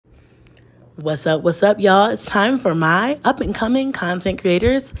What's up, y'all? It's time for my up-and-coming content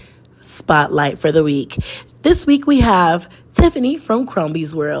creators spotlight for the week. This week we have Tiffany from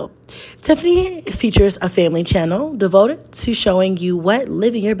CROMBIES World. Tiffany features a family channel devoted to showing you what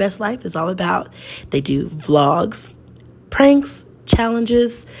living your best life is all about. They do vlogs, pranks,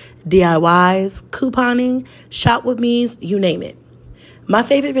 challenges, DIYs, couponing, shop with me's, you name it. My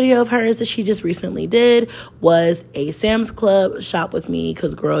favorite video of hers that she just recently did was a Sam's Club shop with me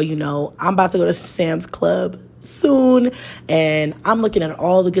because, girl, you know, I'm about to go to Sam's Club soon and I'm looking at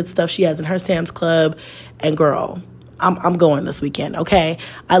all the good stuff she has in her Sam's Club. And, girl, I'm going this weekend, okay?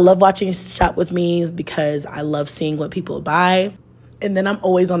 I love watching shop with me's because I love seeing what people buy. And then I'm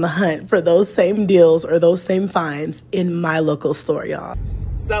always on the hunt for those same deals or those same finds in my local store, y'all.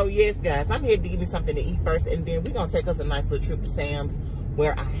 So, yes, guys, I'm here to give me something to eat first, and then we're going to take us a nice little trip to Sam's,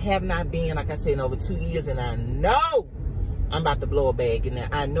 where I have not been, like I said, in over 2 years, and I know I'm about to blow a bag in there.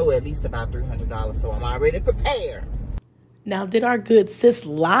 I know at least about $300, so I'm already prepared. Now, did our good sis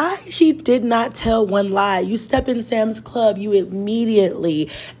lie? She did not tell one lie. You step in Sam's Club, you immediately,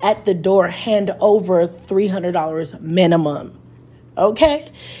 at the door, hand over $300 minimum.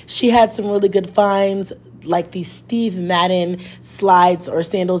 Okay? She had some really good finds, like these Steve Madden slides or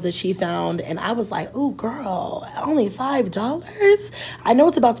sandals that she found. And I was like, ooh, girl, only $5? I know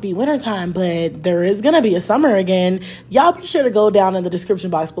it's about to be wintertime, but there is going to be a summer again. Y'all be sure to go down in the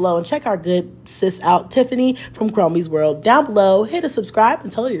description box below and check our good sis out, Tiffany from CROMBIES World. Down below, hit a subscribe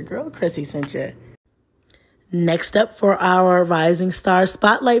and tell her your girl Chrissy sent you. Next up for our Rising Star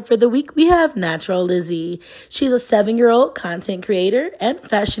Spotlight for the week, we have Natural Lizzie. She's a 7-year-old content creator and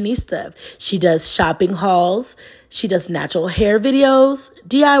fashionista. She does shopping hauls. She does natural hair videos,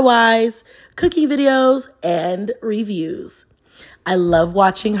 DIYs, cooking videos, and reviews. I love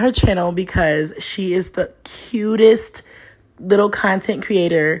watching her channel because she is the cutest little content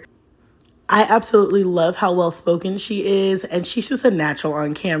creator. I absolutely love how well-spoken she is, and she's just a natural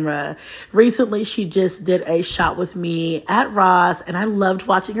on camera. Recently, she just did a shop with me at Ross, and I loved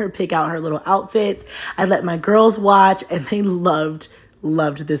watching her pick out her little outfits. I let my girls watch, and they loved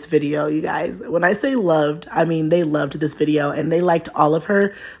this video, you guys. When I say loved, I mean they loved this video, and they liked all of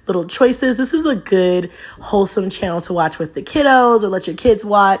her little choices. This is a good, wholesome channel to watch with the kiddos or let your kids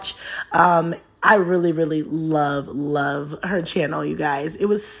watch. I really, really love her channel, you guys. It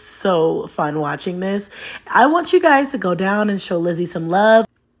was so fun watching this. I want you guys to go down and show Lizzie some love.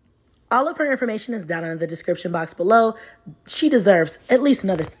 All of her information is down in the description box below. She deserves at least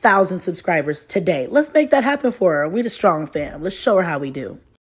another 1,000 subscribers today. Let's make that happen for her. We the strong fam. Let's show her how we do.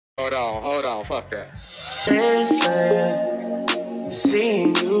 Hold on, fuck that. Listen,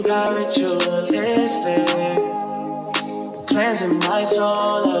 seeing you got ritualistic. Cleansing my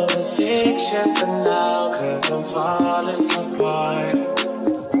soul of addiction for now, 'cause I'm falling apart.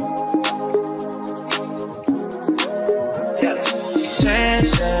 Yeah,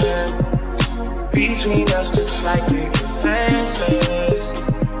 tension between us just like big fences.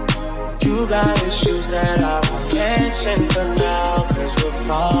 You got issues that I won't mention for now, 'cause we're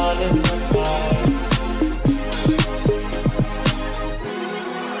falling apart.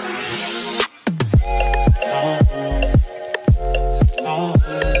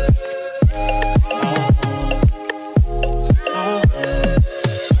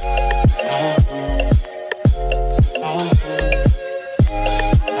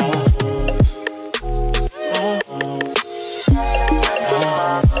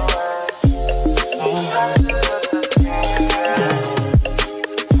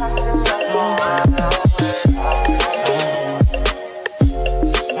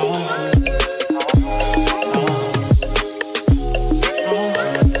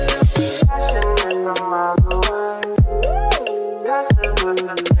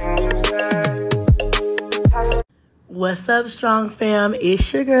 What's up, strong fam?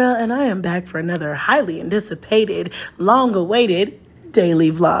 It's your girl, and I am back for another highly anticipated, long-awaited daily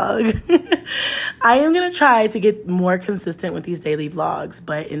vlog. I am going to try to get more consistent with these daily vlogs,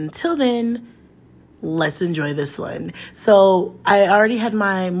 but until then, let's enjoy this one. So I already had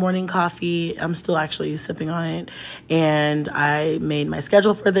my morning coffee. I'm still actually sipping on it, and I made my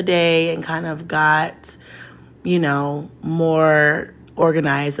schedule for the day and kind of got, you know, more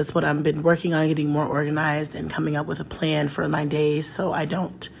organized. That's what I've been working on, getting more organized and coming up with a plan for my days so I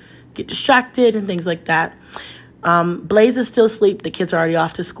don't get distracted and things like that. Blaze is still asleep. The kids are already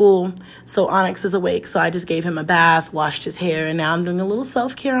off to school. So Onyx is awake. So I just gave him a bath, washed his hair, and now I'm doing a little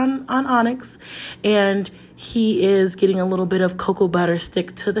self-care on Onyx. And he is getting a little bit of cocoa butter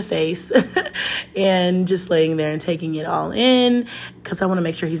stick to the face and just laying there and taking it all in because I want to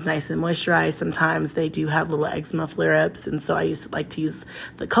make sure he's nice and moisturized. Sometimes they do have little eczema flare-ups, and so I used to like to use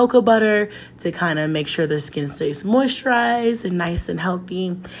the cocoa butter to kind of make sure their skin stays moisturized and nice and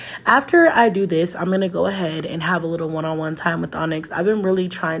healthy. After I do this, I'm going to go ahead and have a little one-on-one time with Onyx. I've been really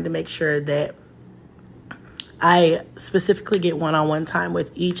trying to make sure that I specifically get one-on-one time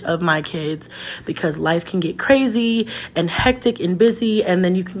with each of my kids because life can get crazy and hectic and busy, and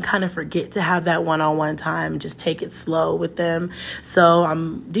then you can kind of forget to have that one-on-one time. Just take it slow with them. So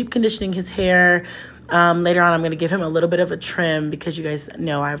I'm deep conditioning his hair. Later on, I'm going to give him a little bit of a trim because you guys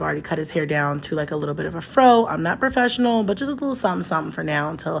know I've already cut his hair down to like a little bit of a fro. I'm not professional, but just a little something for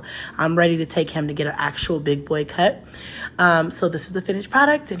now until I'm ready to take him to get an actual big boy cut. So this is the finished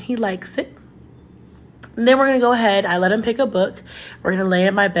product and he likes it. And then we're going to go ahead. I let him pick a book. We're going to lay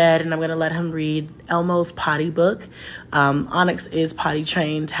in my bed and I'm going to let him read Elmo's potty book. Onyx is potty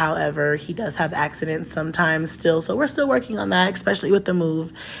trained. However, he does have accidents sometimes still. So we're still working on that, especially with the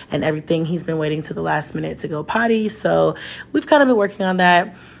move and everything. He's been waiting to the last minute to go potty. So we've kind of been working on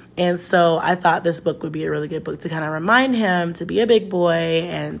that. And so I thought this book would be a really good book to kind of remind him to be a big boy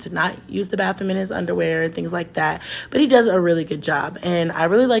and to not use the bathroom in his underwear and things like that. But he does a really good job. And I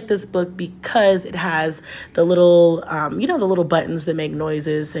really like this book because it has the little, the little buttons that make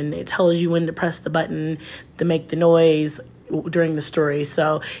noises, and it tells you when to press the button to make the noise during the story.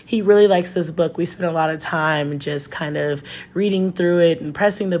 So he really likes this book. We spent a lot of time just kind of reading through it and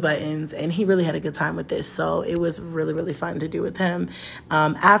pressing the buttons, and he really had a good time with this. So it was really, really fun to do with him.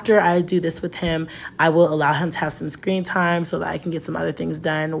 After I do this with him, I will allow him to have some screen time so that I can get some other things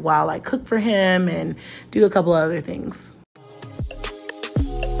done while I cook for him and do a couple other things.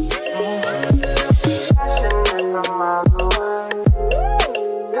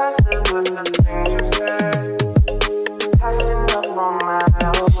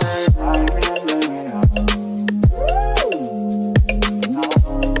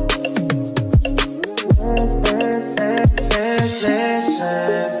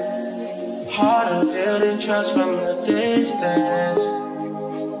 Trust from the distance.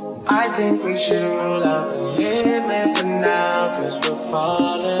 I think we should rule out the commitment for now, cause we're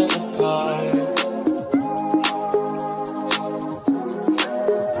falling apart.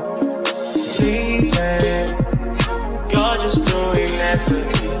 Leaving, you're just doing that to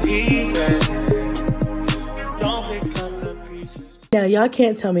leave it. Don't pick up the pieces. Now, y'all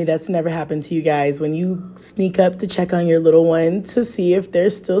can't tell me that's never happened to you guys when you sneak up to check on your little one to see if they're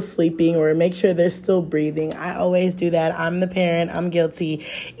still sleeping or make sure they're still breathing. I always do that. I'm the parent. I'm guilty.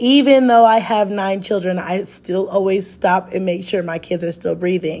 Even though I have 9 children, I still always stop and make sure my kids are still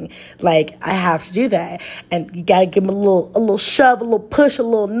breathing. Like, I have to do that. And you got to give them a little shove, a little push, a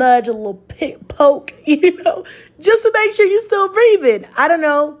little nudge, a little poke, just to make sure you're still breathing. I don't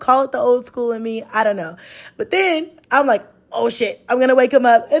know. Call it the old school in me. I don't know. But then I'm like, oh shit, I'm going to wake him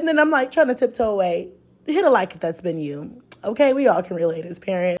up. And then I'm like trying to tiptoe away. Hit a like if that's been you. Okay, we all can relate as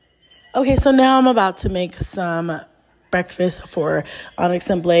parents. Okay, so now I'm about to make some breakfast for Onyx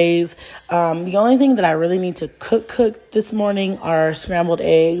and Blaze. The only thing that I really need to cook this morning are scrambled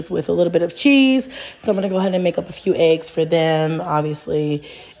eggs with a little bit of cheese. So I'm going to go ahead and make up a few eggs for them. Obviously,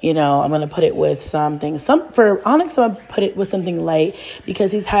 I'm going to put it with for Onyx, I'm going to put it with something light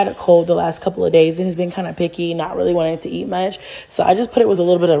because he's had a cold the last couple of days and he's been kind of picky, not really wanting to eat much. So I just put it with a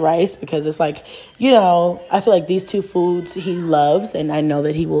little bit of rice because it's like, I feel like these two foods he loves and I know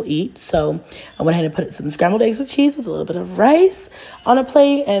that he will eat. So I went ahead and put some scrambled eggs with cheese with a little bit of rice on a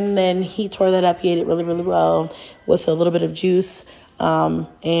plate. And then he tore that up. He ate it really, really well with a little bit of juice.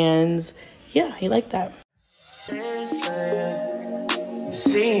 And yeah, he liked that.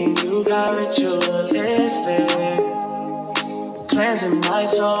 Seeing you got ritualistic, cleansing my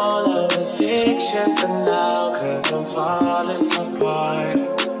soul of addiction for now, cause I'm falling apart.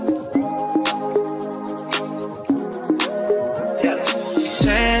 Yeah,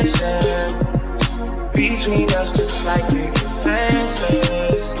 tension between us just like big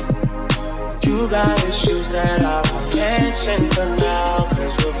fences. You got issues that I won't mention for now,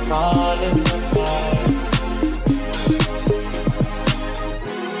 cause we're falling apart.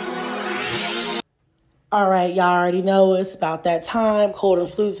 All right, y'all already know it's about that time, cold and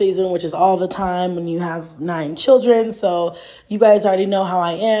flu season, which is all the time when you have 9 children. So you guys already know how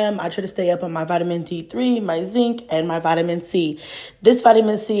I am. I try to stay up on my vitamin D3, my zinc, and my vitamin C. This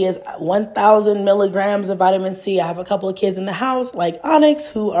vitamin C is 1,000 milligrams of vitamin C. I have a couple of kids in the house like Onyx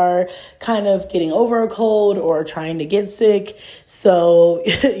who are kind of getting over a cold or trying to get sick. So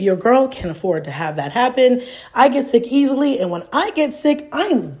your girl can afford to have that happen. I get sick easily. And when I get sick,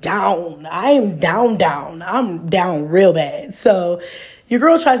 I'm down. I am down. down. I'm down real bad. So your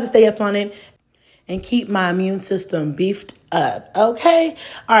girl tries to stay up on it and keep my immune system beefed up. Okay.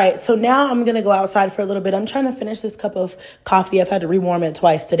 All right. So now I'm going to go outside for a little bit. I'm trying to finish this cup of coffee. I've had to rewarm it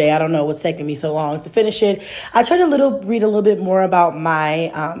twice today. I don't know what's taking me so long to finish it. I tried to read a little bit more about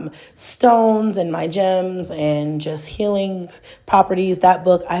my stones and my gems and just healing properties. That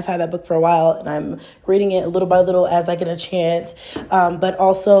book, I've had that book for a while and I'm reading it little by little as I get a chance. But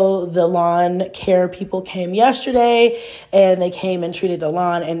also the lawn care people came yesterday and they came and treated the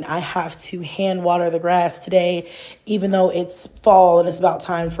lawn, and I have to hand water the grass today, even though it's fall and it's about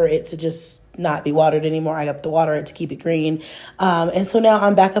time for it to just not be watered anymore. I have to water it to keep it green. And so now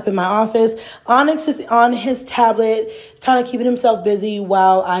I'm back up in my office. Onyx is on his tablet, kind of keeping himself busy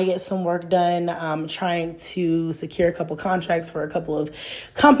while I get some work done, trying to secure a couple contracts for a couple of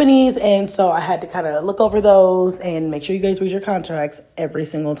companies. And so I had to kind of look over those and make sure you guys read your contracts every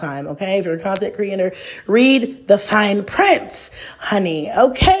single time. Okay. If you're a content creator, read the fine prints, honey.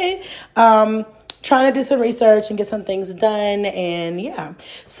 Okay. Trying to do some research and get some things done. And yeah,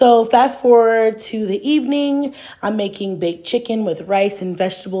 so fast forward to the evening, I'm making baked chicken with rice and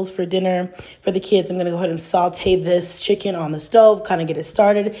vegetables for dinner for the kids. I'm going to go ahead and saute this chicken on the stove, kind of get it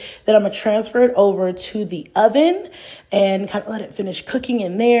started. Then I'm going to transfer it over to the oven and kind of let it finish cooking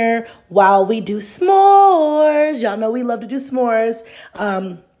in there while we do s'mores. Y'all know we love to do s'mores.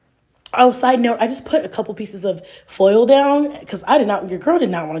 Oh, side note, I just put a couple pieces of foil down because your girl did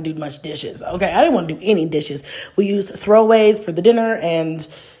not want to do much dishes. Okay. I didn't want to do any dishes. We used throwaways for the dinner and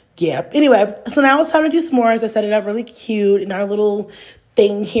yeah. Anyway, so now it's time to do s'mores. I set it up really cute in our little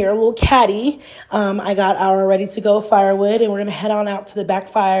thing here, a little caddy. I got our ready to go firewood and we're going to head on out to the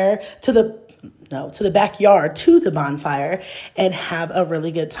backyard, to the bonfire, and have a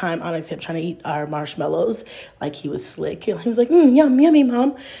really good time. Onyx kept trying to eat our marshmallows like he was slick. He was like, yummy,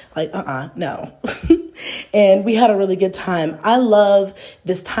 mom. Like, no. And we had a really good time. I love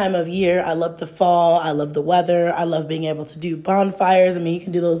this time of year. I love the fall. I love the weather. I love being able to do bonfires. I mean, you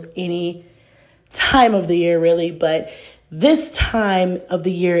can do those any time of the year, really, but this time of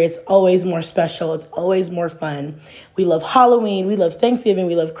the year is always more special. It's always more fun. We love Halloween. We love Thanksgiving.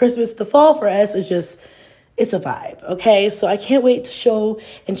 We love Christmas. The fall for us is just, it's a vibe. Okay. So I can't wait to show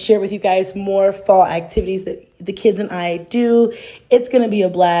and share with you guys more fall activities that the kids and I do. It's going to be a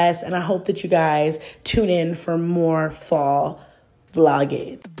blast. And I hope that you guys tune in for more fall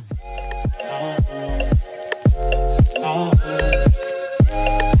vlogging.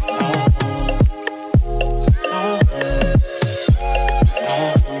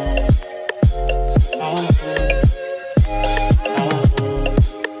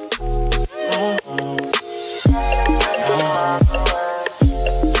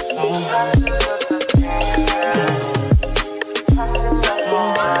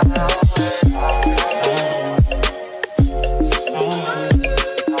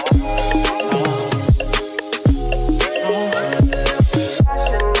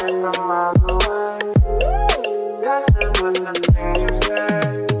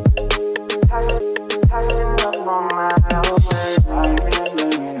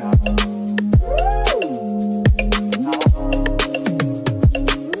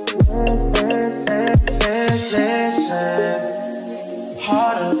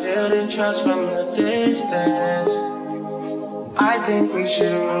 Trust from the distance. I think we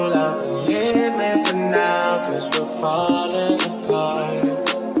should rule out the commitment for now, 'cause we're falling apart.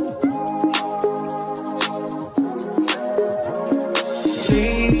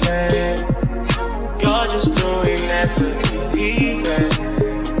 Leaving, you're just doing that to get even.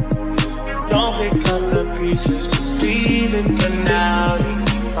 Don't pick up the pieces, just leave it for now. You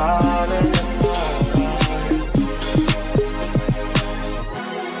keep falling apart.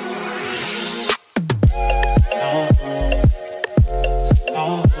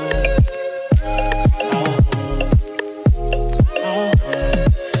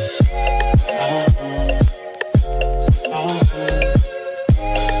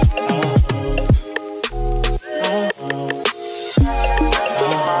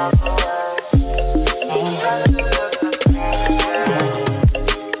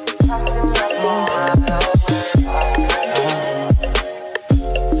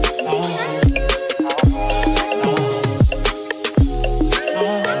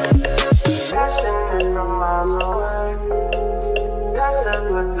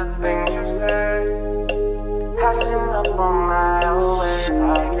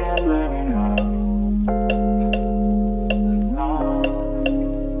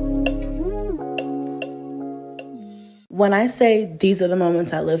 when I say these are the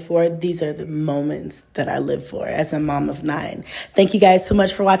moments I live for, these are the moments that I live for as a mom of 9. Thank you guys so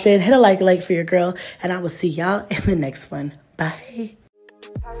much for watching. Hit a like for your girl, and I will see y'all in the next one. Bye.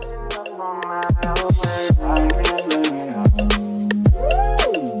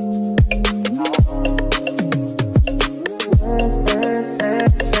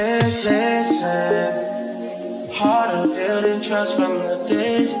 Harder building trust from the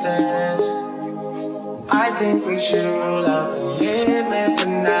distance. I think we should rule out the limit for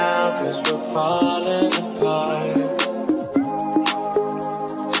now, 'cause we're falling apart.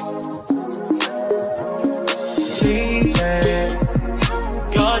 Leaving,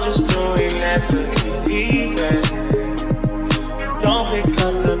 you're just doing that to get even. Don't pick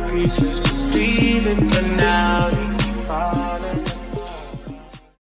up the pieces.